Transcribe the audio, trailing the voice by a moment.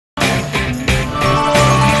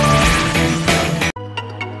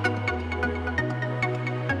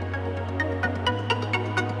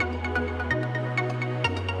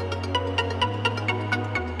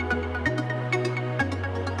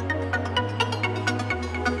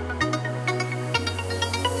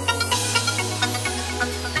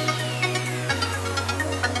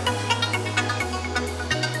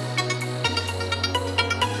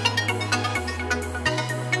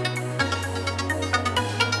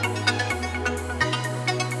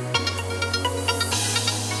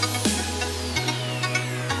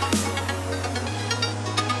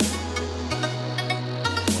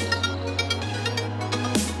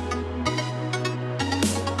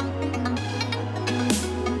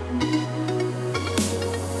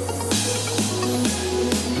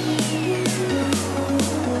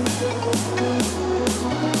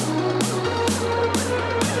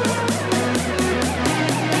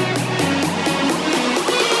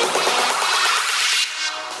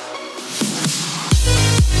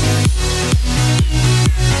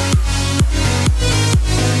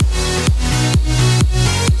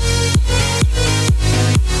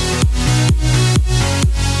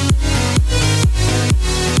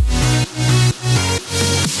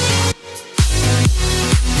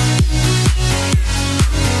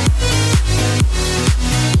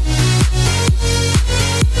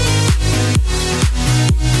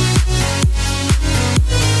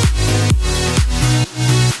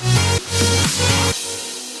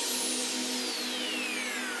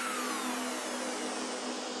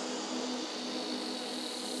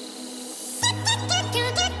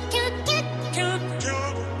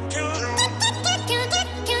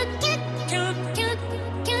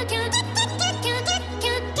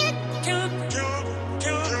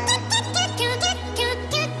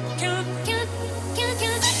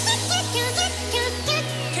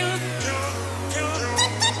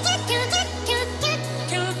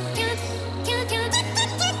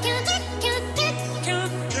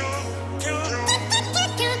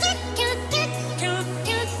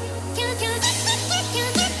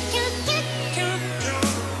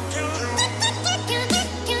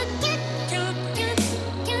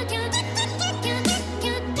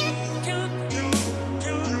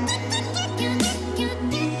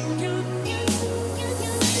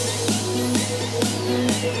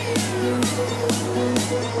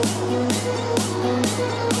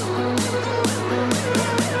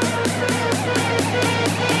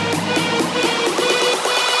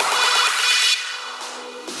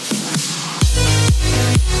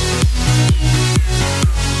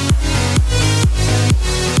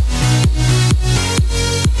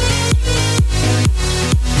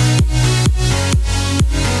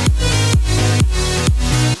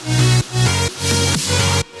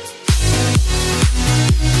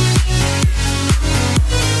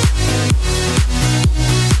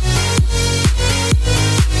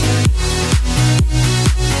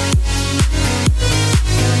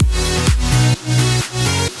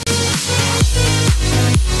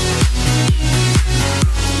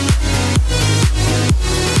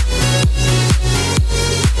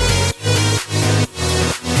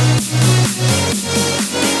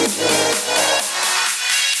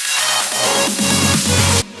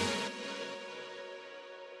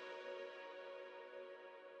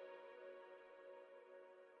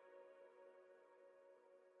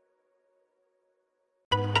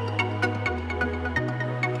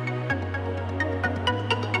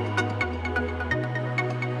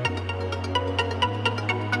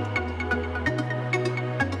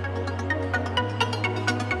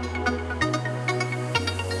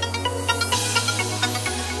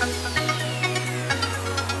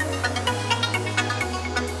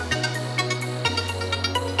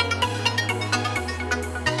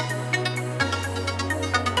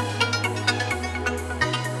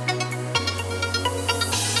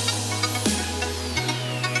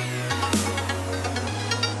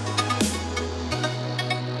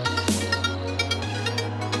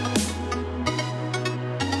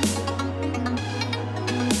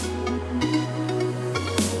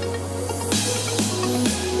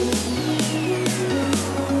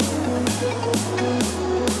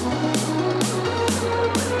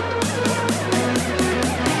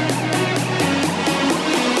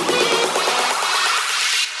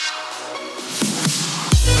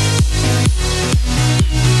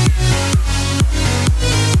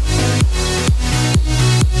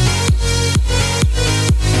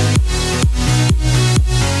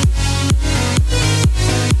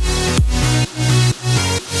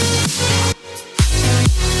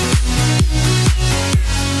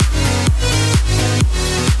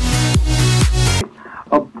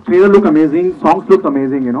trailer look amazing, songs look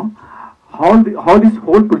amazing, you know. How this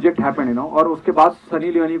whole project happened, you know. और उसके बाद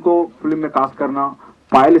Sunny Leone को film में cast करना,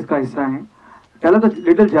 पायल इसका हिस्सा है. Tell us a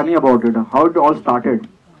little journey about it. How it all started.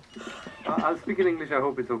 I'll speak in English. I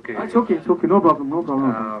hope it's okay. It's okay. It's okay. No problem. No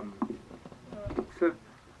problem. So,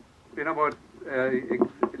 you know, about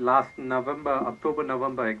last November, October,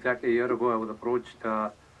 November, exactly a year ago, I was approached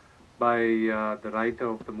by the writer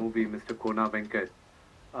of the movie, Mr. Kona Venkat.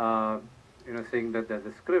 You know, saying that there's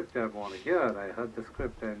a script I want to hear. I heard the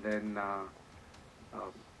script and then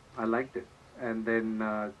I liked it. And then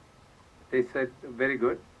they said, very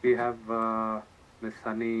good. We have Miss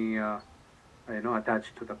Sunny, you know,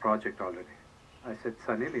 attached to the project already. I said,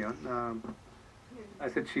 Sunny Leon. I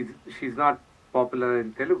said, she's not popular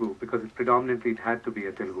in Telugu because predominantly it had to be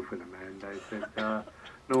a Telugu film. And I said,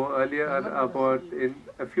 no, earlier, about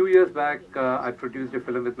a few years back, I produced a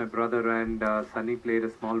film with my brother and Sunny played a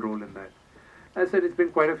small role in that. I said, it's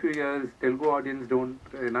been quite a few years, Telugu audience don't,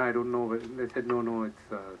 you know, I don't know. They said, no, it's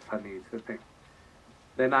Sunny, it's the thing.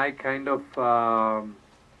 Then I kind of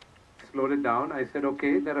slowed it down. I said,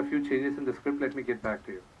 okay, there are a few changes in the script, let me get back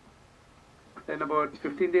to you. Then about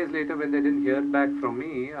 15 days later, when they didn't hear back from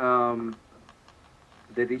me,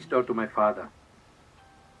 they reached out to my father.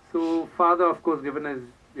 So father, of course, given as,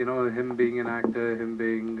 you know, him being an actor, him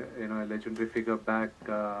being, you know, a legendary figure back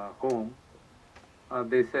home,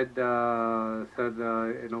 they said, sir,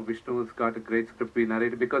 you know, Vishnu's got a great script we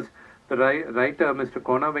narrated, because the writer, Mr.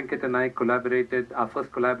 Kona Venkat, and I collaborated. Our first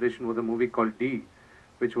collaboration was a movie called D,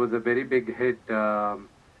 which was a very big hit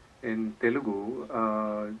in Telugu.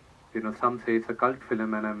 You know, some say it's a cult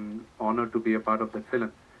film, and I'm honored to be a part of that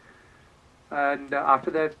film. And after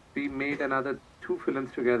that, we made another 2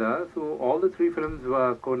 films together. So all the 3 films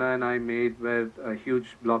Kona and I made were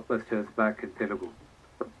huge blockbusters back in Telugu.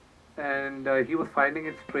 And he was finding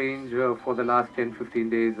it strange for the last 10-15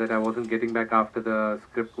 days that I wasn't getting back after the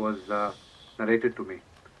script was narrated to me.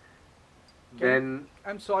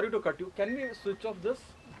 I'm sorry to cut you. Can we switch off this?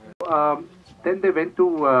 Then they went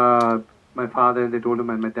to my father and they told him,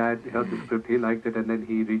 and my dad heard the script, he liked it, and then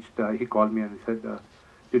he called me and he said,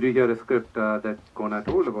 did you hear a script that Kona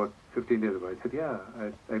told about 15 days ago? I said, yeah,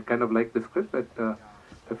 I kind of liked the script, but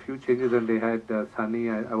a few changes, and they had Sunny.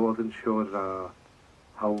 I wasn't sure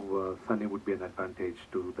how Sunny would be an advantage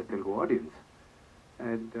to the Telugu audience.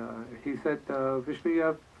 And he said, Vishnu, you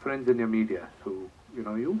have friends in your media, so, you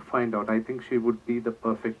know, you find out. I think she would be the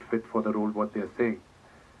perfect fit for the role, what they're saying.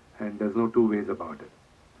 And there's no 2 ways about it.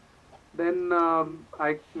 Then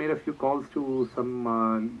I made a few calls to some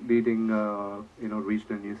leading, you know,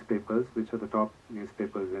 regional newspapers, which are the top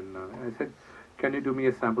newspapers. And I said, can you do me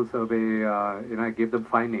a sample survey? You know, I gave them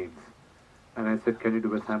 5 names. And I said, can you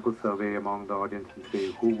do a sample survey among the audience and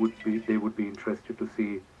say who they would be interested to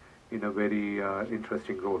see in a very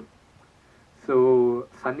interesting role. So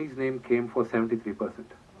Sunny's name came for 73%. Wow.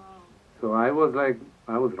 So I was like,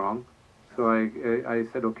 I was wrong. So I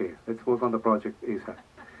said, okay, let's work on the project ASAP.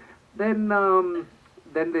 Then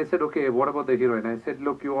they said, okay, what about the heroine? I said,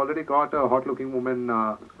 look, you already got a hot-looking woman,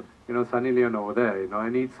 you know, Sunny Leon over there. You know, I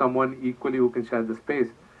need someone equally who can share the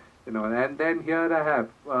space. You know, and then here I have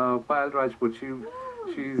Payal Rajput.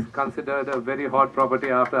 She's considered a very hot property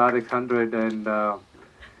after RX100, and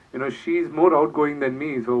you know, she's more outgoing than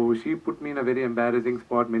me. So she put me in a very embarrassing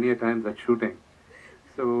spot many a times at shooting.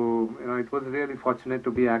 So you know, it was really fortunate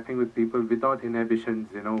to be acting with people without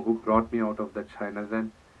inhibitions. You know, who brought me out of that shyness.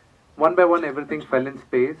 And one by one, everything fell in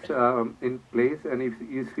in place. And if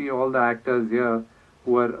you see all the actors here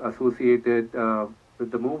who are associated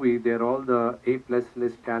with the movie, they're all the A+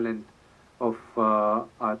 list talent of our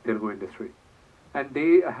Telugu industry. And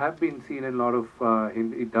they have been seen in a lot of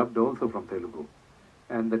Hindi dubbed also from Telugu.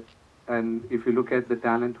 And if you look at the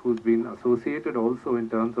talent who's been associated also in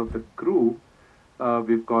terms of the crew,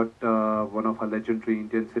 we've got one of our legendary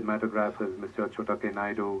Indian cinematographers, Mr. Chota K.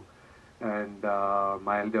 Naidu, and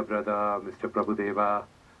my elder brother, Mr. Prabhudeva.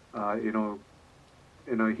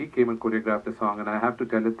 You know, he came and choreographed the song, and I have to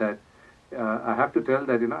tell it that you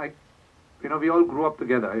know, we all grew up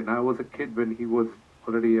together. You know, I was a kid when he was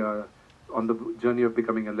already on the journey of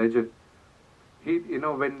becoming a legend. You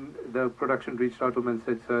know, when the production reached out to him and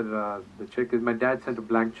said, sir, the check is, my dad sent a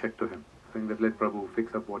blank check to him, saying that let Prabhu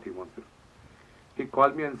fix up what he wants to do. He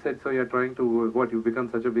called me and said, so you're trying to, what, you've become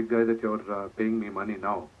such a big guy that you're paying me money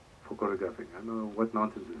now for choreographing. I know, what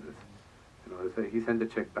nonsense is this? You know, so he sent the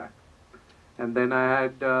check back. And then I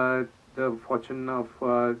had the fortune of,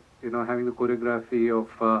 you know, having the choreography of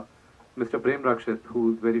Mr. Prem Rakshit,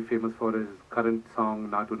 who's very famous for his current song,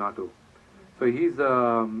 Natu Natu. So he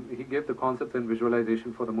gave the concept and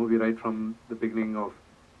visualization for the movie right from the beginning of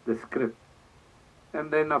the script. And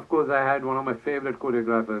then, of course, I had one of my favorite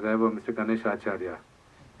choreographers ever, Mr. Ganesh Acharya.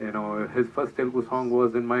 You know, his first Telugu song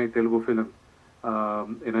was in my Telugu film,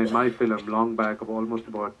 in my film, long back, almost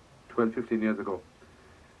about 12, 15 years ago.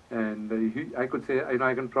 And I could say, you know,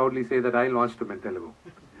 I can proudly say that I launched him in Telugu.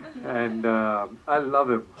 And I love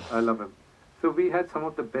him. I love him. So we had some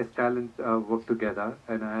of the best talent work together,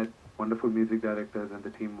 and I had wonderful music directors and the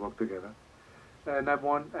team work together.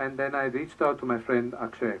 And then I reached out to my friend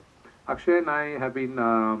Akshay. Akshay and I have been,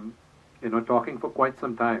 you know, talking for quite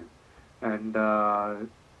some time, and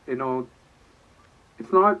you know,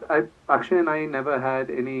 it's not. Akshay and I never had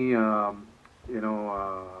any, you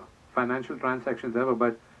know, financial transactions ever,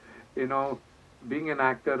 but you know, being an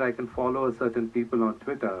actor, I can follow a certain people on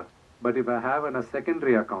Twitter. But if I have a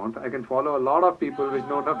secondary account, I can follow a lot of people which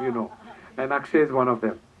none of you know, and Akshay is one of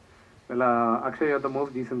them. Well, Akshay, you're the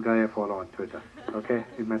most decent guy I follow on Twitter, okay,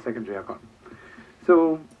 in my secondary account.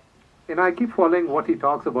 So, you know, I keep following what he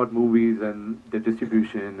talks about movies and the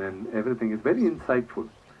distribution and everything. It's very insightful.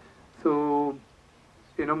 So,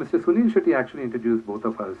 you know, Mr. Sunil Shetty actually introduced both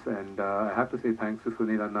of us, and I have to say thanks to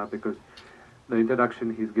Sunil Anna, because the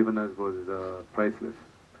introduction he's given us was priceless.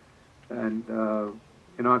 And,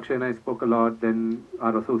 you know, Akshay and I spoke a lot. Then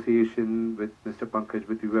our association with Mr. Pankaj,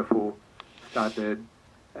 with UFO, started.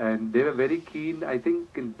 And they were very keen. I think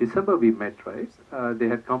in December we met, right? They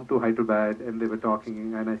had come to Hyderabad and they were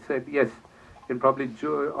talking. And I said, yes, in probably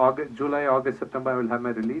July, August, September, I will have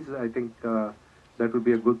my release. I think that would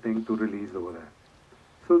be a good thing to release over there.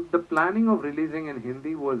 So the planning of releasing in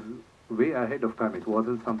Hindi was way ahead of time. It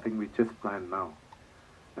wasn't something we just planned now.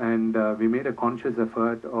 And we made a conscious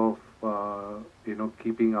effort of, you know,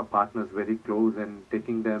 keeping our partners very close and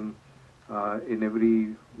taking them in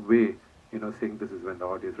every way. You know, saying this is when the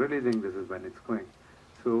audio is releasing, this is when it's going.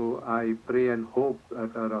 So I pray and hope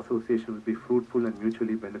that our association will be fruitful and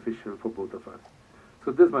mutually beneficial for both of us.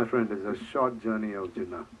 So this, my friend, is a short journey of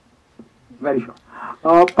Ginna. Very short.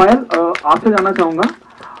 पायल, आपसे जानना चाहूँगा,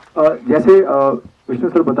 जैसे Vishnu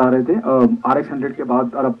sir बता रहे थे, RX100 के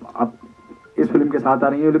बाद और आप इस फिल्म के साथ आ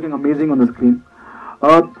रही हैं, looking amazing on the screen.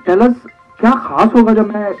 Tell us, क्या खास होगा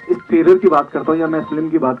जब मैं इस ट्रेलर की बात करता हूँ या मैं फिल्म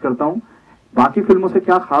की बात करता हूँ, बाकी फिल्मों से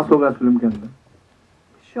क्या खास होगा इस फिल्म के अंदर?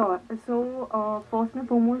 Sure. So first and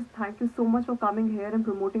foremost, thank you so much for coming here and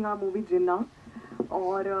promoting our movie Ginna.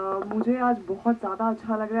 और मुझे आज बहुत ज़्यादा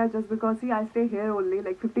अच्छा लग रहा है just because see I stay here only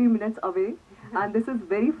like 15 minutes away and this is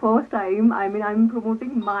very first time. I mean I'm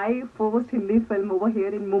promoting my first Hindi film over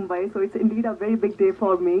here in Mumbai, so it's indeed a very big day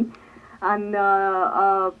for me. And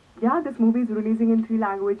yeah, this movie is releasing in 3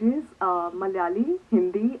 languages, Malayali,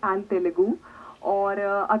 Hindi and Telugu. और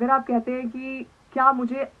अगर आप कहते हैं कि क्या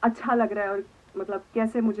मुझे अच्छा लग रहा है और मतलब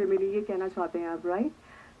कैसे मुझे मिली, ये कहना चाहते हैं आप, right?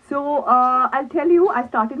 So I'll tell you, I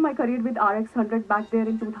started my career with RX100 back there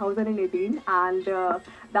in 2018 and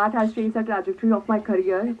that has changed the trajectory of my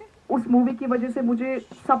career. उस मूवी की वजह से मुझे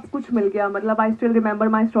सब कुछ मिल गया. मतलब I still remember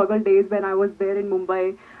my struggle days when I was there in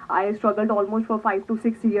Mumbai. I struggled almost for 5 to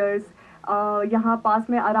 6 years. यहाँ पास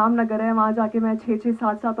में आराम नगर है, वहाँ जाके मैं 6-6,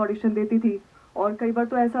 7-7 ऑडिशन देती थी और कई बार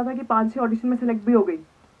तो ऐसा था कि 5-6 ऑडिशन में सिलेक्ट भी हो गई.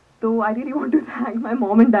 तो I really want to thank my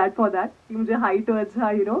mom and dad for that कि मुझे हाइट तो अच्छा,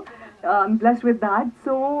 you know, I am blessed with that.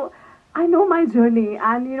 So I know my journey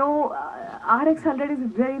and you know RX100 is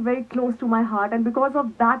very very close to my heart and because of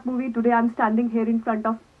that movie today I'm standing here in front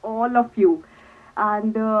of all of you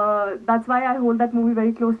and that's why I hold that movie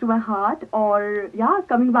very close to my heart. Or yeah,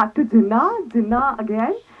 coming back to Ginna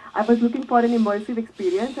again, I was looking for an immersive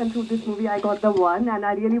experience and through this movie I got the one and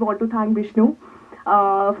I really want to thank Vishnu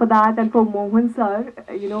for that and for Mohan sir.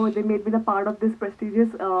 You know, they made me the part of this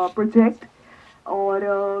prestigious project. Or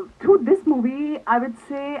through this movie I would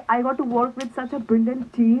say I got to work with such a brilliant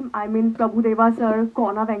team. I mean Prabhu Deva sir,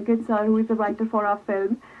 Kona Venkat sir who is the writer for our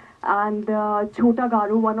film and Chota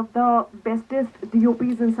Garu, one of the bestest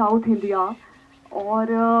DOPs in South India.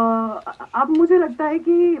 और अब मुझे लगता है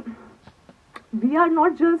कि we are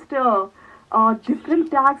not just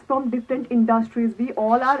different tags from different industries. We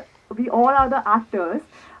all are the actors,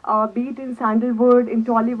 be it in Sandalwood, in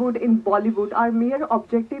Tollywood, in Bollywood. Our mere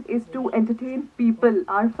objective is to entertain people,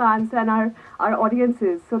 our fans and our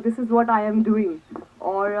audiences. So this is what I am doing.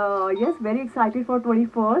 और yes, very excited for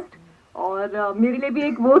 21st. और मेरे लिए भी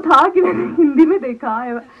एक वो था कि मैंने हिंदी में देखा.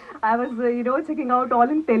 I was you know checking out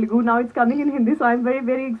all in Telugu. Now it's coming in Hindi, so I'm very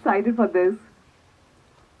very excited for this.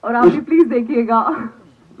 और आप भी प्लीज देखिएगा.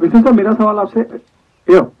 विष्णु सर, मेरा सवाल आपसे,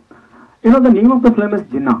 you know the name of the film is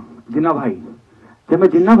Ginna Bhai. जब मैं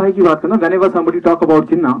जिन्ना भाई की बात करना, whenever somebody talk about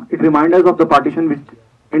Ginna, it reminds us of the partition which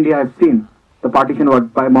India has seen, the partition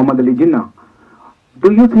by Muhammad Ali Jinnah.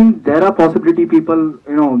 Do you think there are possibility people,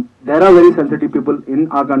 you know, there are very sensitive people in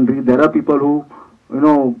our country, there are people who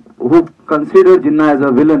who consider Jinnah as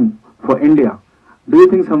a villain for India, do you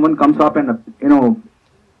think someone comes up and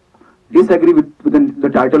disagree with the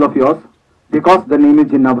title of yours because the name is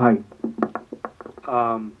Jinnah Bhai?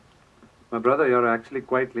 My brother, you're actually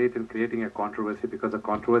quite late in creating a controversy because the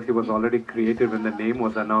controversy was already created when the name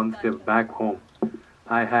was announced back home.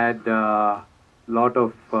 I had a lot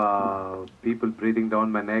of people breathing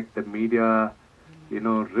down my neck. The media,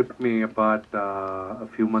 ripped me apart a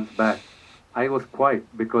few months back. I was quiet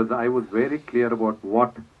because I was very clear about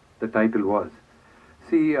what the title was.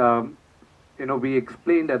 See, we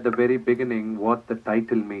explained at the very beginning what the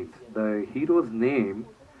title means. The hero's name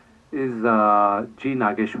is G.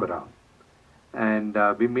 Nageshwara. And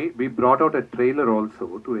we brought out a trailer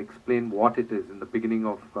also to explain what it is in the beginning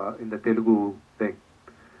of in the Telugu thing.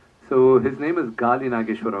 So his name is Gali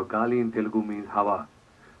Nageshwara. Gali in Telugu means Hava.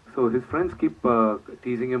 So his friends keep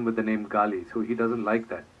teasing him with the name Gali. So he doesn't like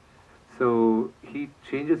that. So he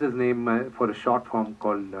changes his name for a short form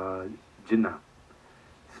called Ginna.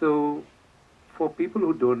 So for people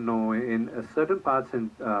who don't know, in certain parts in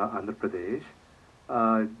Andhra Pradesh,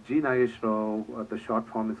 G. Nageshwara, the short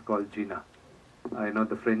form is called Ginna. I know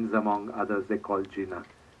the friends among others they call Ginna.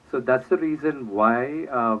 So that's the reason why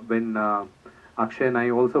when Akshay and I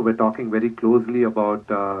also were talking very closely about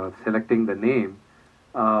selecting the name,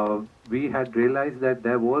 we had realized that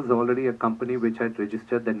there was already a company which had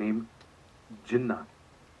registered the name Ginna,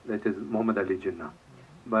 that is Muhammad Ali Jinnah.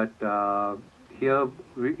 But here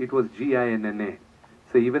it was Ginna.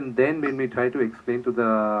 So even then when we tried to explain to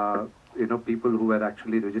the people who were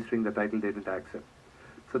actually registering the title, they didn't accept.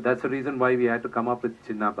 So that's the reason why we had to come up with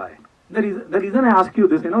Jinnah Bhai. The reason I ask you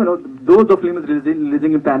this, though the film is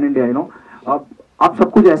releasing in pan India, अब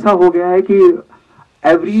सब कुछ ऐसा हो गया है कि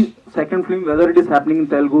every second film, whether it is happening in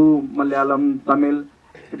Telugu, Malayalam, Tamil,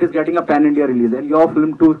 it is getting a pan India release, and your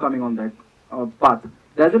film too is coming on that path.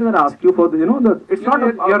 That's why I ask you for it's not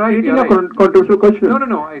you're right, a controversial question.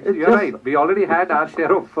 No, you're right. We already had our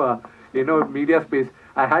share of media space.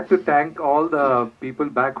 I had to thank all the people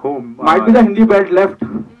back home. Might be the Hindi belt left.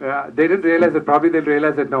 Yeah, they didn't realize it. Probably they'll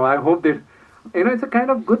realize it now. I hope they. It's a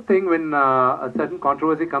kind of good thing when a certain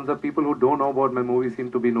controversy comes up. People who don't know about my movie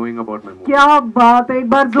seem to be knowing about my movie. क्या बात है, एक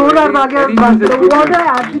बार जोरदार तालियां. What an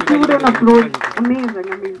attitude and approach.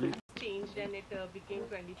 Amazing. Changed and it became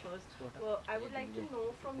 21st. I would like to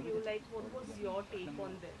know from you, like, what was your take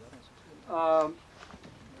on this?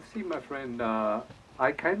 See, my friend,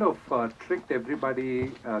 I kind of tricked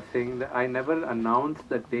everybody saying that I never announced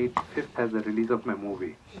the date 5th as the release of my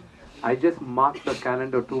movie. I just marked the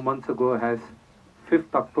calendar 2 months ago as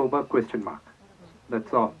 5th October ?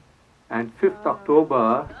 That's all. And 5th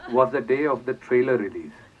October was the day of the trailer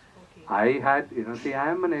release. I had, see, I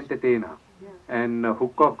am an entertainer. And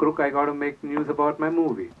hook or crook, I got to make news about my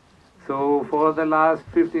movie. So for the last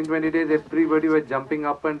 15-20 days, everybody was jumping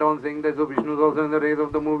up and down saying that so Vishnu is also in the race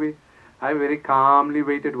of the movie. I very calmly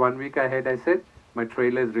waited 1 week ahead. I said, my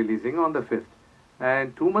trailer is releasing on the 5th.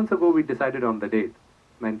 And 2 months ago, we decided on the date.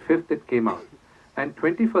 And 5th, it came out. And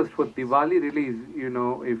 21st for Diwali release,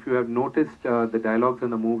 if you have noticed the dialogues in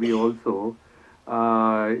the movie also,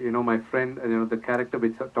 my friend, the character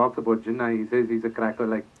which talks about Jinnah, he says he's a cracker,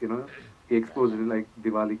 like, he explodes like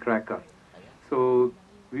Diwali cracker. So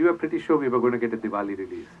we were pretty sure we were going to get a Diwali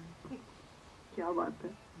release. क्या बात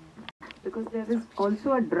है? Because there is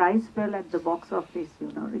also a dry spell at the box office,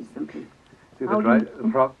 recently. See,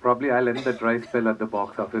 probably I'll end the dry spell at the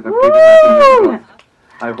box office. I'm keeping my fingers crossed.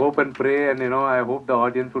 I hope and pray, and I hope the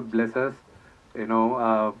audience would bless us,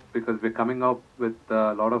 because we're coming up with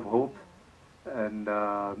a lot of hope, and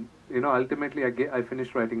ultimately I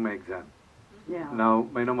finished writing my exam. Yeah. Now,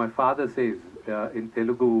 my father says in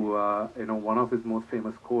Telugu, one of his most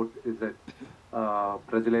famous quote is that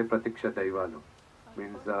Prajale Pratiksha Daivalu,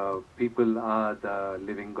 means people are the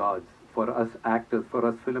living gods for us actors, for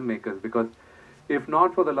us filmmakers, because if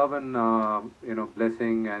not for the love and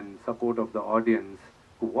blessing and support of the audience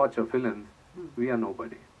who watch our films, we are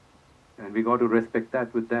nobody. And we got to respect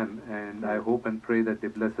that with them, and I hope and pray that they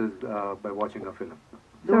bless us by watching our film.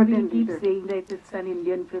 Though we keep saying that it's an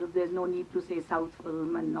Indian film, there's no need to say South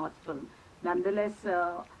film and North film. Nonetheless,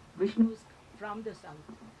 Vishnu's From the south,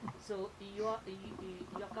 so you are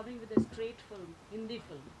coming with a straight film, Hindi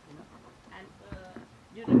film, and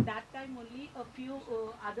during that time only a few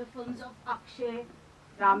other films of Akshay,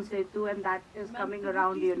 Ram Setu, and that is coming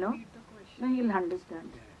around, No, he'll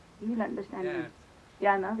understand. He'll understand.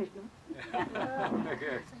 Yeah, na, Vishnu?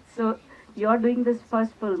 So, you're doing this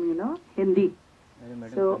first film, Hindi.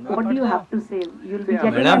 So, what do you have to say? You'll be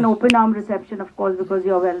getting an open arm reception, of course, because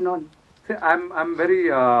you're well known. See, I'm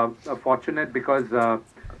very fortunate because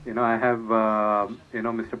I have,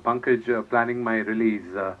 Mr. Pankaj planning my release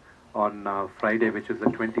on Friday, which is the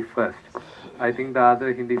 21st. I think the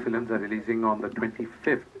other Hindi films are releasing on the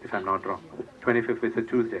 25th, if I'm not wrong. 25th is a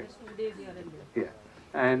Tuesday. Just 2 days here and there. Yeah.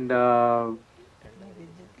 And,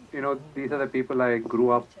 these are the people I grew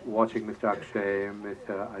up watching, Mr. Akshay,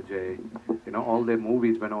 Mr. Ajay, all their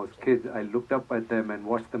movies when I was kid. I looked up at them and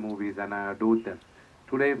watched the movies and I adored them.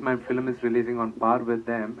 Today, my film is releasing on par with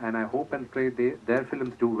them, and I hope and pray their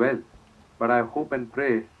films do well. But I hope and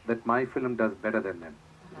pray that my film does better than them.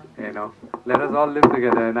 Let us all live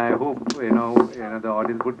together, and I hope the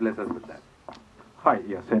audience would bless us with that. Hi,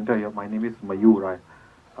 yeah, Center here. My name is Mayur.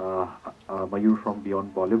 Mayur from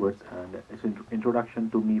Beyond Bollywood, and it's an introduction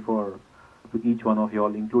to me to each one of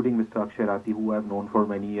y'all, including Mr. Akshay Rathi, who I've known for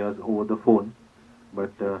many years over the phone,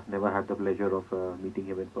 but never had the pleasure of meeting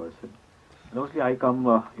him in person. And obviously, I come,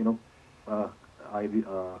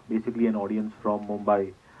 basically an audience from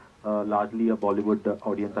Mumbai, largely a Bollywood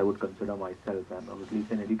audience I would consider myself, and obviously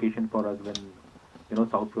it's an education for us when,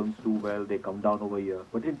 South films do well, they come down over here.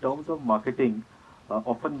 But in terms of marketing,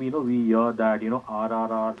 often we hear that,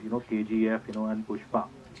 RRR, KGF, and Pushpa,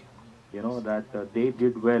 that they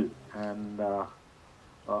did well. And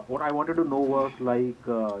what I wanted to know was like,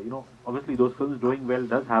 obviously those films doing well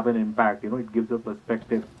does have an impact, it gives a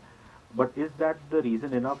perspective. But is that the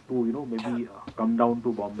reason enough to, maybe come down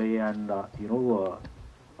to Bombay and,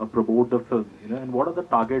 promote the film, and what are the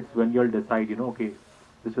targets when you'll decide, okay,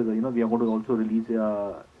 this is, we are going to also release,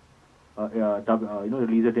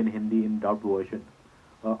 release it in Hindi in dubbed version.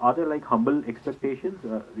 Are there like humble expectations,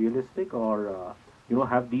 realistic, or,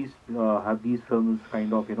 have these films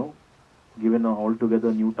kind of, given an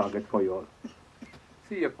altogether new target for you all?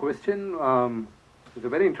 See, your question is a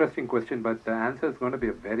very interesting question, but the answer is going to be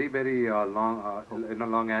a very, very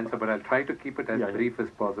long answer, but I'll try to keep it as brief as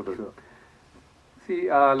possible. Sure. See,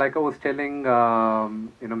 like I was telling,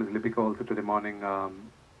 Ms. Lipika also today morning,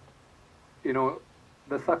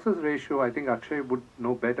 the success ratio, I think Akshay would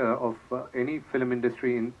know better of any film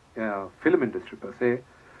industry per se,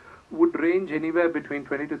 would range anywhere between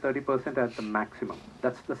 20 to 30% at the maximum.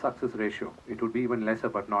 That's the success ratio. It would be even lesser,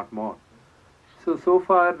 but not more. So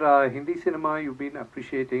far, Hindi cinema, you've been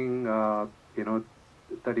appreciating, 30%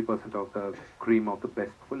 of the cream of the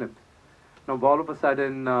best films. Now, all of a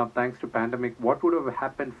sudden, thanks to pandemic, what would have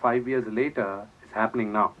happened 5 years later is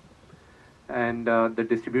happening now. And the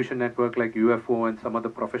distribution network like UFO and some other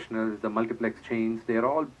professionals, the multiplex chains, they're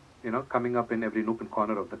all, coming up in every nook and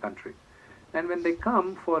corner of the country. And when they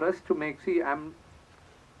come for us to make,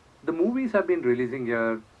 the movies have been releasing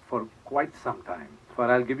here for quite some time.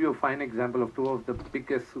 I'll give you a fine example of two of the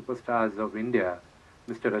biggest superstars of India,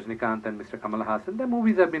 Mr. Rajnikant and Mr. Kamal Hassan. Their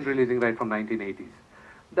movies have been releasing right from 1980s.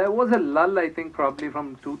 There was a lull, I think, probably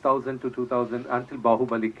from 2000 to 2000 until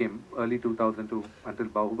Bahubali came, early 2000 to until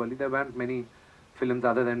Bahubali. There weren't many films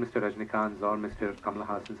other than Mr. Rajnikant's or Mr. Kamal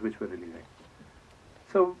Hassan's which were releasing.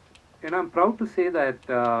 So, I'm proud to say that,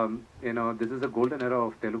 this is a golden era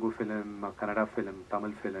of Telugu film, Kannada film,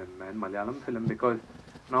 Tamil film, and Malayalam film, because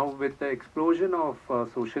now with the explosion of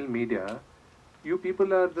social media, you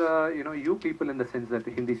people are, you people in the sense that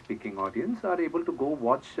the Hindi-speaking audience are able to go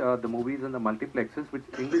watch the movies in the multiplexes with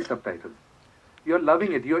English subtitles. You're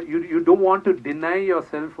loving it. You don't want to deny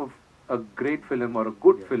yourself of a great film or a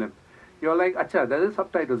good film. You're like, acha, there are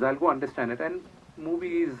subtitles, I'll go understand it. And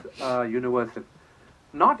movie is universal.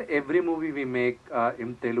 Not every movie we make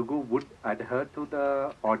in Telugu would adhere to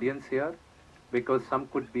the audience here, because some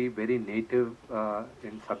could be very native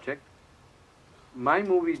in subject. My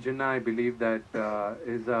movie, Ginna, I believe that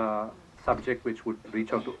is a subject which would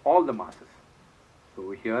reach out to all the masses.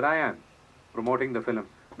 So here I am, promoting the film.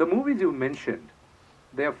 The movies you mentioned,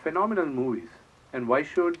 they are phenomenal movies. And why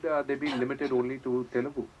should they be limited only to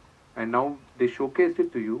Telugu? And now they showcased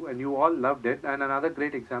it to you, and you all loved it. And another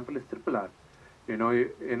great example is Triple R.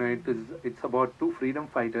 It's about two freedom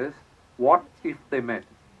fighters. What if they met?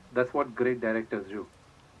 That's what great directors do.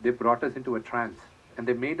 They brought us into a trance, and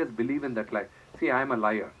they made us believe in that lie. See, I'm a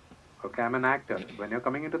liar. Okay, I'm an actor. When you're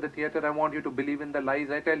coming into the theater, I want you to believe in the lies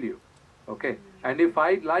I tell you. Okay, and if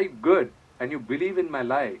I lie good and you believe in my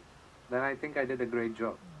lie, then I think I did a great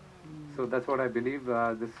job. So that's what I believe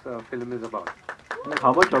this film is about. Like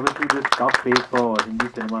how much obviously this tough phase for Hindi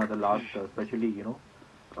cinema the last, especially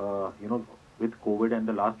with COVID and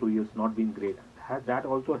the last 2 years not been great. Has that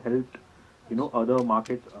also helped other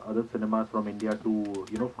markets, other cinemas from India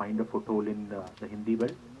to find a foothold in the Hindi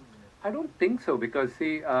belt? I don't think so, because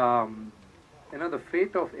see, the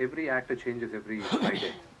fate of every actor changes every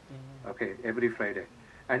Friday. Okay, every Friday.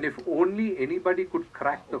 And if only anybody could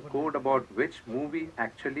crack the code about which movie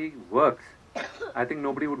actually works I think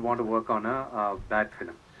nobody would want to work on a bad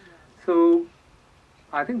film. So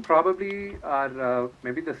I think probably are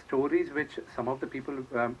maybe the stories which some of the people,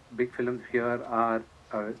 big films here are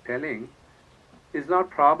telling, is not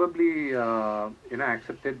probably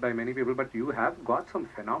accepted by many people. But you have got some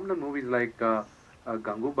phenomenal movies like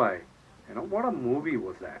Gangubai. You know what a movie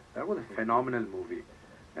was that? That was a phenomenal movie.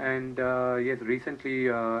 And yes,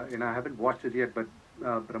 recently I haven't watched it yet, but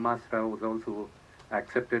Brahmastra was also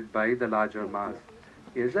accepted by the larger mass.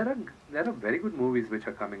 Yes, there are very good movies which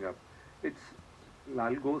are coming up. It's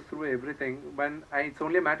Lal goes through everything. It's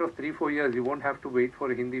only a matter of 3-4 years. You won't have to wait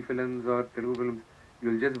for Hindi films or Telugu films.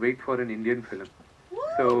 You'll just wait for an Indian film.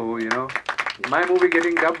 So my movie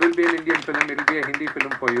getting dubbed will be an Indian film. It'll be a Hindi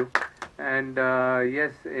film for you. And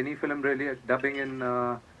yes, any film really dubbing in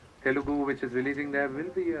Telugu which is releasing there will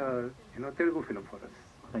be Telugu film for us.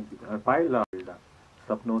 Thank you. Payal,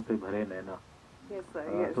 सपनों से भरे नैना. Yes, sir.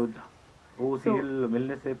 Yes. तो वो serial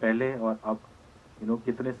मिलने से पहले और अब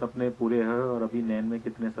कितने सपने पूरे हैं और अभी नैन में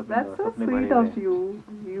कितने सपने That's so सपने sweet भरे of हैं. you.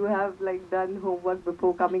 You have like done homework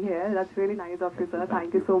before coming here. That's really nice of you, sir.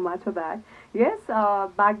 Thank you so much for that. Yes,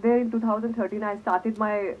 back there in 2013, I started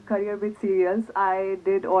my career with serials. I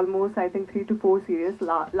did almost, I think, 3 to 4 serials.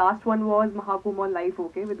 Last one was Mahakum on Life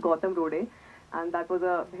OK with Gautam Rode, and that was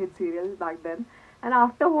a hit serial back then. And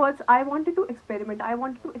afterwards, I wanted to experiment. I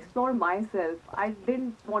wanted to explore myself. I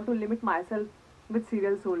didn't want to limit myself with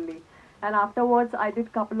serials only. And afterwards, I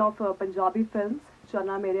did couple of Punjabi films.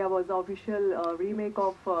 Chana Meria was the official remake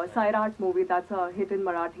of Sairat movie. That's a hit in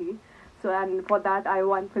Marathi. So, and for that, I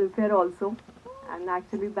won Filmfare also. And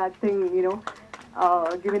actually, that thing,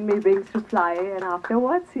 given me wings to fly. And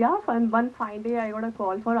afterwards, yeah, one fine day, I got a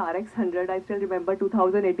call for RX100. I still remember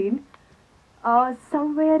 2018.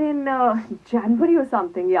 Somewhere in January or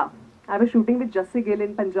something, yeah. I was shooting with Jassi Gill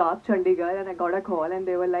in Punjab, Chandigarh, and I got a call, and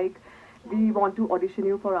they were like, we want to audition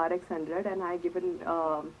you for RX100, and I given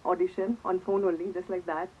audition on phone only, just like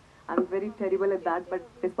that. I'm very terrible at that, but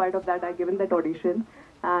despite of that, I given that audition.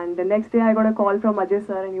 And the next day, I got a call from Ajay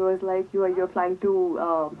sir, and he was like, you're flying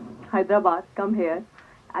to Hyderabad, come here.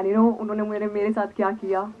 And उन्होंने मेरे साथ क्या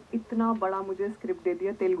किया? इतना बड़ा मुझे script दे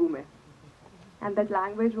दिया तेलुगु में. And that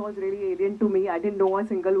language was really alien to me. I didn't know a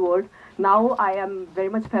single word. Now I am very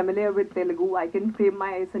much familiar with Telugu. I can frame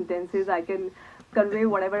my sentences. I can convey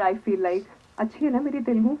whatever I feel like. Achhi hai na meri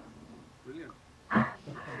Telugu?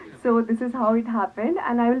 So this is how it happened.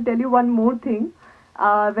 And I will tell you one more thing.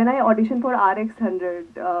 When I auditioned for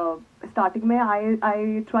RX100, starting mein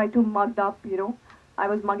I tried to mug up, I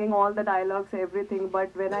was mugging all the dialogues, everything.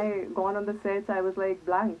 But when I gone on the sets, I was like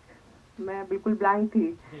blank. मैं बिल्कुल blank थी.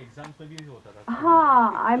 Exams में भी होता था.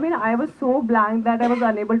 हाँ, I mean I was so blank that I was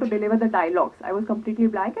unable to deliver the dialogues. I was completely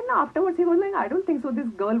blank, and afterwards he was like, I don't think so. This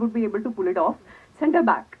girl would be able to pull it off. Send her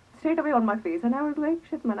back straight away on my face, and I was like,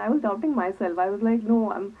 shit, man. I was doubting myself. I was like, no,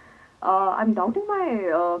 I'm doubting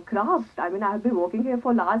my craft. I mean, I have been working here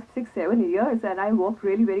for last 6-7 years, and I work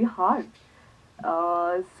really very hard.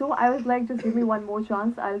 So I was like, just give me one more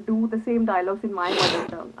chance. I'll do the same dialogues in my mother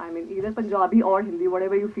tongue. I mean, either Punjabi or Hindi,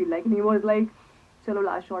 whatever you feel like. And he was like, chalo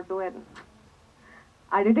last shot do, and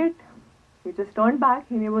I did it. He just turned back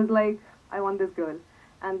and he was like, I want this girl.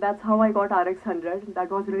 And that's how I got RX100. That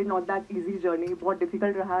was really not that easy journey. बहुत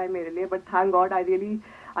difficult रहा है मेरे लिए. But thank God, I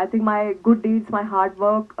think my good deeds, my hard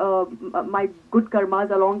work, my good karmas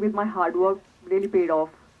along with my hard work really paid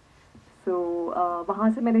off. So वहाँ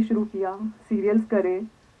से मैंने शुरू किया serials करे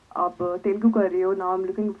अब तेलुगु कर रही हूँ. Now I'm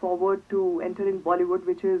looking forward to enter in Bollywood,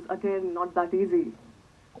 which is again not that easy.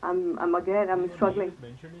 I'm struggling. You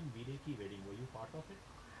mentioned in Veere Ki Wedding. Were you part of it?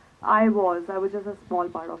 I was just a small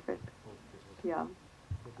part of it. Okay. Yeah.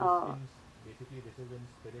 So basically this is in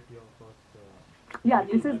spirit your first. Yeah,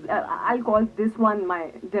 this is I'll call this one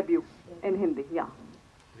my debut in Hindi. Yeah.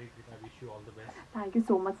 Great. I wish you all the best. Thank you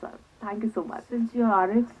so much, sir. Thank you so much. Since you're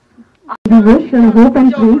RX, We wish and hope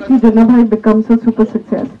and pray that Ginna Bhai becomes a super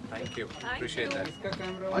success. Thank you. Appreciate that.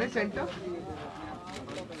 और centre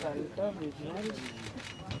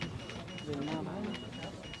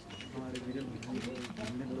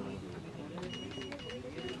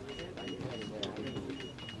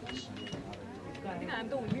I think I'm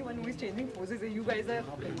the only one who is changing poses. You guys are.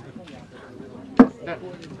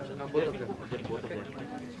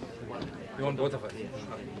 You want both of us?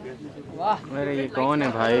 अरे ये कौन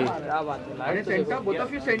है भाई? अरे centre both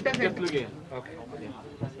of you centre Okay.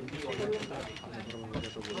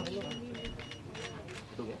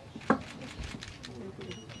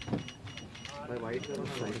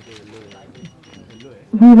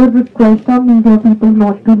 We would request our media people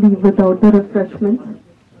not to leave without the refreshments.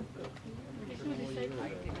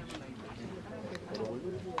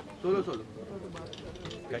 Solo solo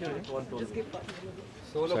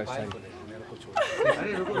Solo Bhai को ले मेरे को छोड़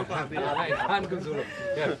अरे रुको रुको इरफान को सोलो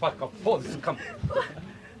यार fuck up pause come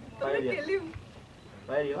I'll kill you.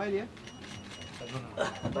 Payal here.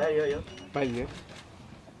 Payal here. Payal here.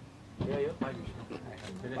 Payal here. Here.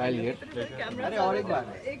 Payal here. अरे और एक बार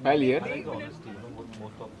Payal here. Honesty, you know,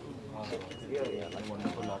 most of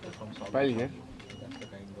wonderful artists from South. Payal here. That's the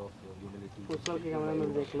kind of humility. उस के camera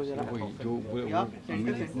में देख लो जरा वही जो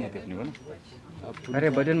उम्मीद इतनी आती अपने को ना अरे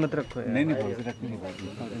वजन मत रखो यार नहीं पहुंच रखने नहीं पाओगे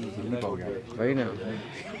झेल नहीं पाओगे वही ना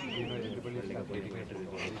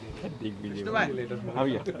देख लीजिए अब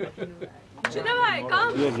ये Ginna bhai,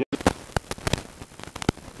 come.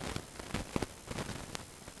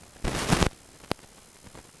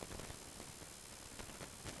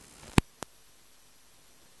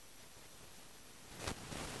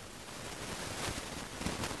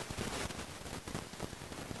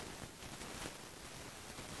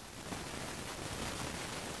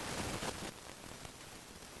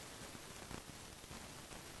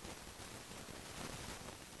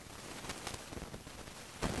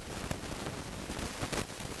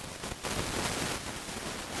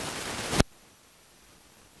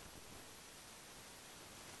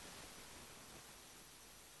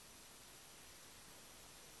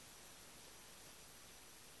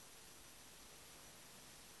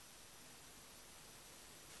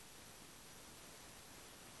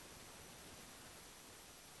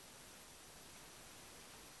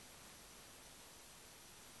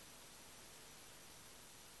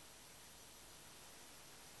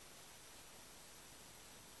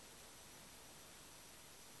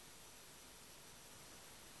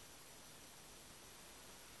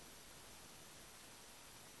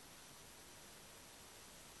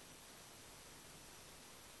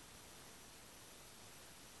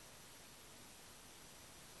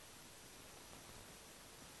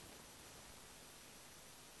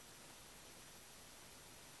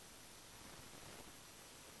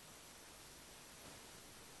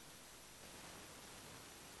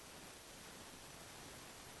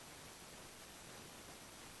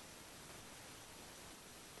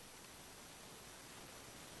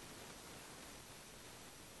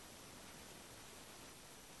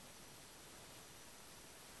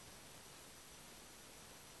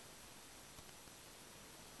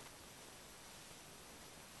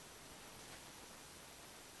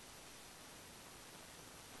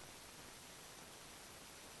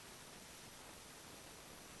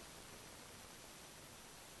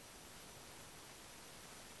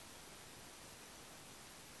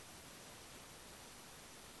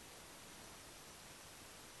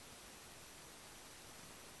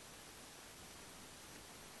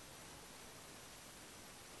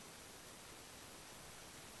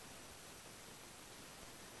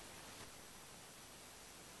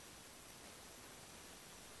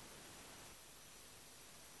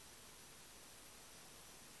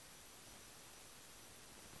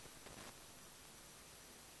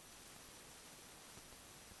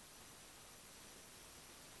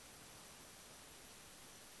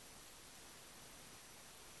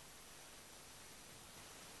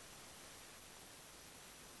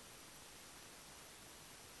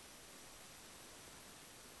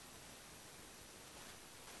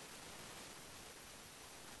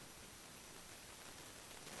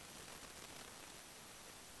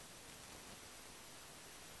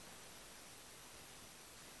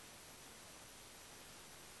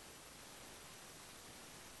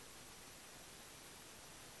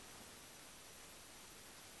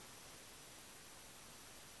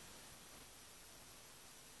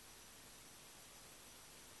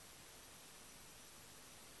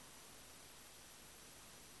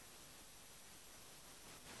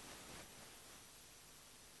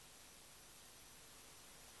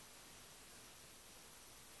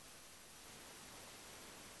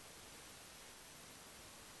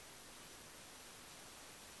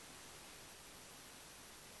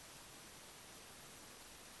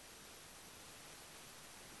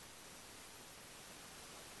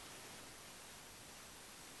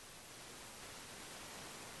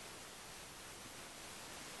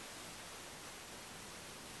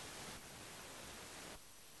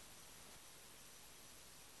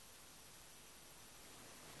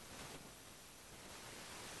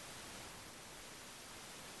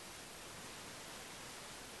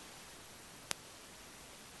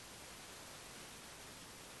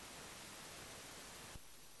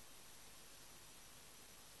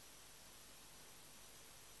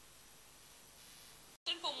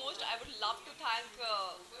 love to thank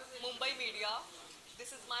Mumbai media.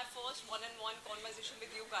 This is my first one-on-one conversation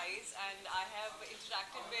with you guys, and I have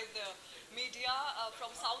interacted with media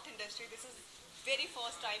from South industry. This is very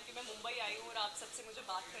first time कि मैं मुंबई आई हूँ और आप सबसे मुझे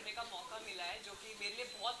बात करने का मौका मिला है, जो कि मेरे लिए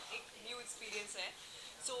बहुत एक न्यू एक्सपीरियंस है.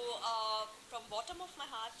 So from bottom of my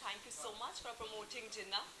heart, thank you so much for promoting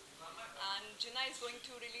Ginna. And Ginna is going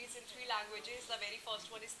to release in 3 languages. The very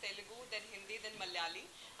first one is Telugu, then Hindi, then Malayali.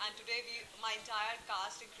 And today my entire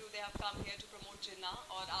cast and crew, they have come here to promote Ginna.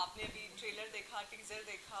 और आपने अभी trailer देखा, teaser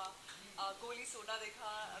देखा, गोली soda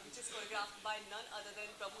देखा, which is choreographed by none other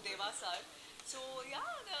than Prabhu Deva sir. So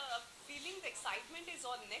yeah, the feeling, the excitement is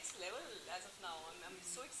on next level as of now. I'm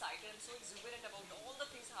so excited, I'm so exuberant about all the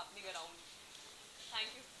things happening around.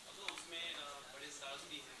 Thank you. उसमें बड़े stars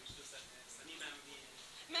भी हैं, Vishnu sir हैं, Sunny ma'am भी हैं.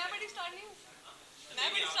 मैं बड़ी star नहीं हूँ. मैं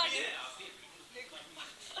बड़ी स्टार नहीं हूँ. देखो.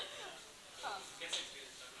 हाँ.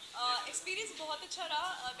 Experience बहुत अच्छा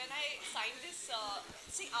रहा. When I signed this,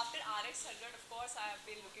 see after RX100, of course I have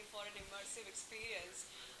been looking for an immersive experience.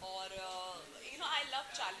 Or I love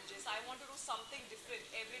challenges. I want to do something different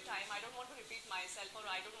every time. I don't want to repeat myself, or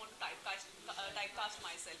I don't want to typecast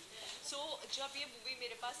myself. So जब ये movie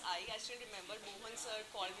मेरे पास आई, I still remember Mohan sir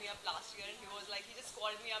called me up last year and he was like, he just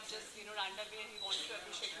called me up just randomly and he wanted to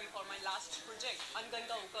appreciate me for my last project,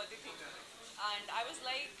 Anganga Ukaditi. And I was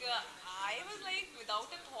like, without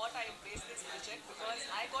a thought, I embraced this project because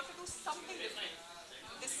I got to do something different.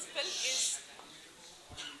 This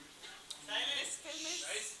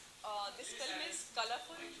film is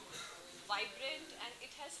colorful, vibrant, and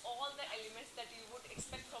it has all the elements that you would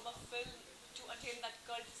expect from a film to attain that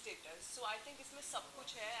cult status. So I think इसमें सब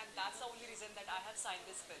कुछ है, and that's the only reason that I have signed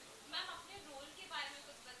this film. Ma'am अपने role के बारे में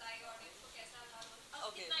कुछ बताइए ऑडियंस को, कैसा था रोल?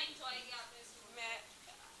 Okay. कितना एंजॉय किया आपने इस रोल? मैं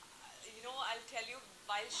I'll tell you,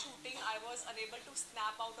 while shooting, I was unable to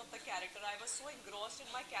snap out of the character. I was so engrossed in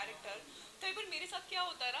my character. तो एक बार मेरे साथ क्या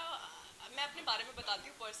होता है ना, मैं अपने बारे में बताती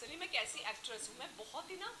हूँ पर्सनली, मैं कैसी एक्ट्रेस हूँ. मैं बहुत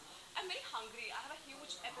ही I'm very hungry. I have a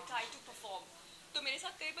huge appetite to perform. तो मेरे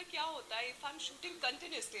साथ कई बार क्या होता है, if I'm shooting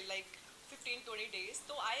continuously like 15-20 days,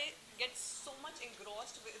 so I get so much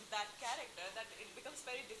engrossed with that character that it becomes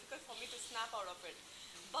very difficult for me to snap out of it.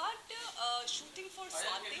 But shooting for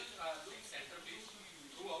Swati,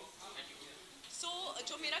 so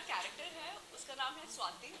जो मेरा character है उसका नाम है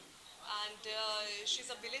Swati, and she's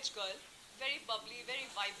a village girl, very bubbly, very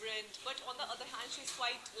vibrant, but on the other hand she's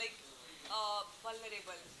quite like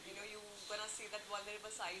vulnerable. You gonna see that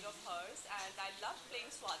vulnerable side of hers, and I love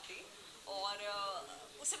playing Swati. और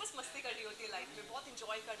उसे बस मस्ती करनी होती है life में, बहुत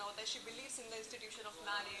enjoy करना होता है. She believes in the institution of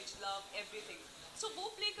marriage, love, everything. सो वो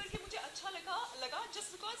प्ले करके मुझे अच्छा लगा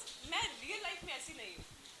जस्ट बिकॉज मैं रियल लाइफ में ऐसी नहीं हूँ.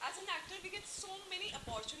 As an actor we get so many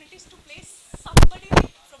opportunities to play somebody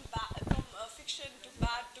from fiction to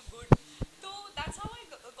bad to good. So that's how I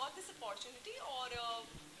got this opportunity. और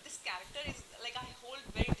this character is like I hold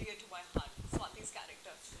very dear to my heart, Swati's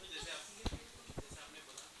character. जैसे आपने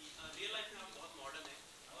बोला कि real life में आप बहुत modern हैं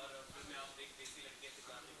और फिल्म में आप एक देसी लड़के से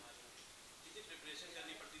गाने में आ रहे हैं. कितनी प्रिपरेशन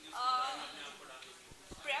करनी पड़ती थी अपने आप को डालने की?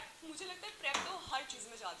 प्रेप, मुझे लगता है प्रेप तो हर चीज़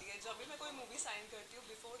में जाती है. जब भी मैं कोई मूवी साइन करती हूँ,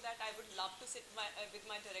 before that I would love to sit with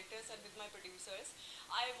my directors and with my producers.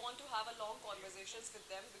 I want to have a long conversations with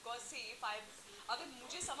them because सी अगर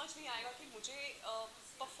मुझे समझ नहीं आएगा कि मुझे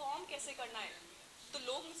परफॉर्म कैसे करना है, तो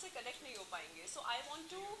लोग मुझसे कनेक्ट नहीं हो पाएंगे. सो I want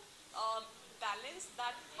to balance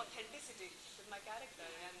that authenticity with my character,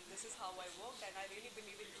 and this is how I work, and I really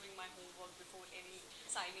believe in doing my homework before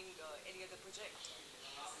signing any other project.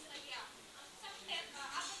 आप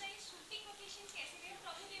बताइए शूटिंग लोकेशन कैसे गए?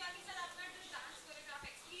 प्रभु देवा के साथ आपका डांस कोरियोग्राफ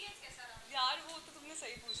एक्सपीरियंस कैसा रहा? यार वो तो तुमने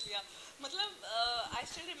सही पूछ लिया. मतलब I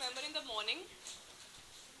still remember in the morning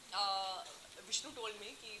Vishnu told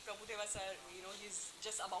me कि Prabhu Deva sir, he's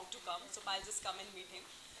just about to come, so I'll just come and meet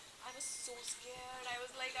him. I was so scared. I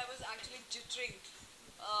was actually jittering.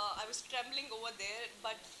 I was trembling over there.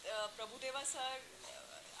 But Prabhu Deva sir,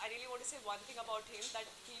 I really want to say one thing about him,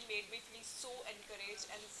 that he made me feel so encouraged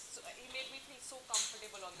and he made me feel so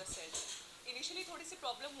comfortable on the set. Initially थोड़ी सी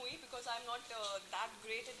problem हुई because I'm not that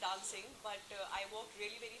great at dancing, but I worked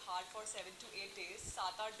really very hard for 7 to 8 days.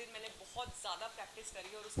 7-8 दिन मैंने बहुत ज़्यादा practice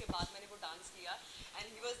करी और उसके बाद मैंने वो dance किया.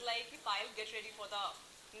 And he was like, Payal, get ready for the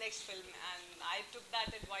next film, and I took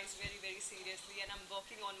that advice very very seriously, and I'm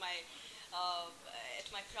working on my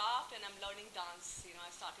at my craft, and I'm learning dance.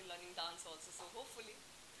 I started learning dance also, so hopefully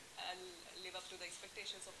I'll live up to the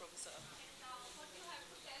expectations of Professor. What do you have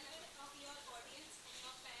to tell your audience,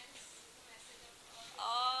 your fans, the message of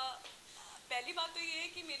पहली बात तो ये है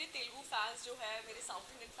कि मेरे Telugu fans जो है, मेरे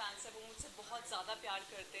साउथ इंडियन फैंस है, वो मुझसे बहुत ज़्यादा प्यार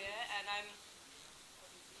करते हैं, and I'm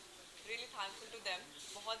really thankful to them.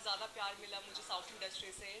 बहुत ज़्यादा प्यार मिला मुझे साउथ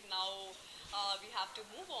इंडस्ट्री से. Now we have to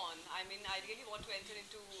move on. I mean, I really want to enter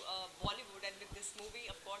into Bollywood, and with this movie,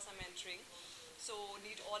 of course, I'm entering. So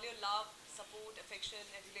need all your love, support, affection,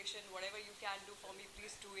 adulation, whatever you can do for me,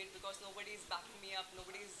 please do it, because nobody is backing me up,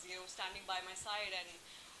 nobody is standing by my side, and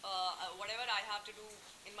whatever I have to do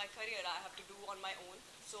in my career, I have to do on my own.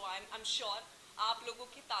 So I'm sure आप लोगों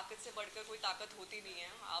की ताकत से बढ़कर कोई ताकत होती नहीं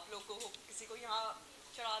है. आप लोगों को किसी को यहाँ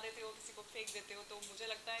चढ़ा देते हो, किसी को फेंक देते हो, तो मुझे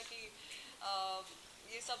लगता है कि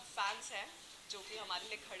ये सब फैंस हैं जो कि हमारे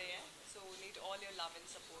लिए खड़े हैं. So need all your love and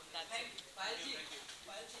support. That's it. पायल जी,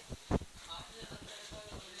 आपने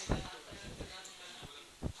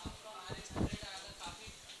आपका RX 100 आया था, काफी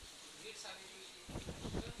हिट साबित हुई थी.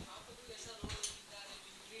 आपको कोई ऐसा रोल मिलता है,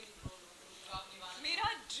 ड्रीम रोल जो आप निभाना? मेरा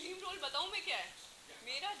ड्रीम रोल बताऊं मैं क्या है?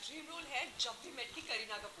 मेरा ड्रीम रोल है जब भी मेट की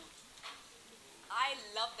Kareena Kapoor. I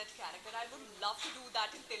love that character. I would love to do that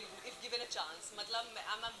in Telugu if given a chance. मतलब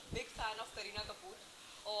I'm a big fan of Kareena Kapoor.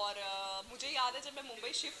 और मुझे याद है जब मैं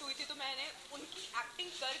मुंबई शिफ्ट हुई थी तो मैंने उनकी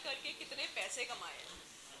एक्टिंग कर करके कितने पैसे कमाए.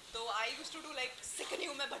 तो I used to do like Sikni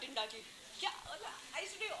हूँ मैं भटिंडा की क्या, आई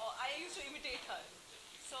यूज्ड टू इमिटेट हर.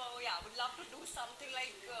 सो या would love to do something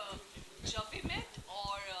like जब वी मेट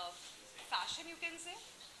और fashion you can say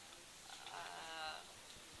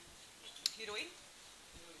heroine,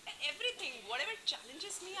 everything, whatever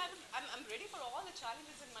challenges me, I'm ready for all the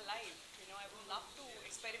challenges in my life. You know, I would love to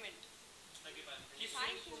experiment. Thank you.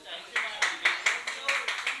 Thank you.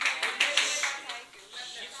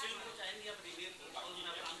 किस film को चाहेंगे आप remake और उसमें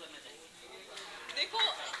आप काम करना चाहेंगे? देखो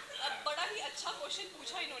बड़ा ही अच्छा क्वेश्चन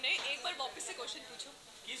पूछा इन्होंने. एक बार वापस से क्वेश्चन पूछो.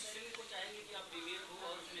 किस फिल्म को चाहेंगे कि आप रीमेक हो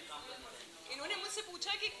और उसमें काम करना चाहेंगे? इन्होंने मुझसे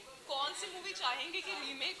पूछा कि कौन सी मूवी चाहेंगे कि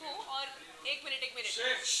रीमेक हो, और एक मिनट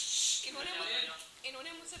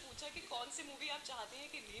इन्होंने मुझसे पूछा कि कौन सी मूवी आप चाहते हैं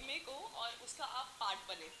कि रीमेक हो और उसका आप पार्ट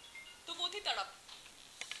बने. तो वो थी तड़प.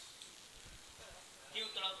 क्यों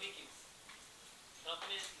तड़प भी क्यों? तड़प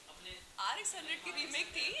में अपने RX 100 की रीमेक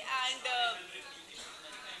थी, and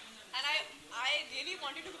I really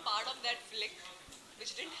wanted to be part of that flick,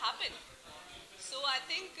 which didn't happen. So I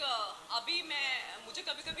think अभी मुझे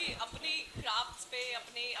कभी-कभी अपनी क्राफ्ट्स पे,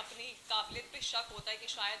 अपनी काबिलियत पे शक होता है कि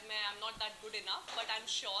शायद मैं I'm not that good enough, but I'm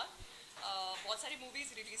sure बहुत सारी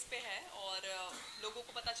मूवीज़ रिलीज़ पे है और लोगों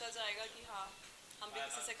को पता चल जाएगा कि हाँ हम भी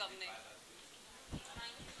किसी से कम नहीं.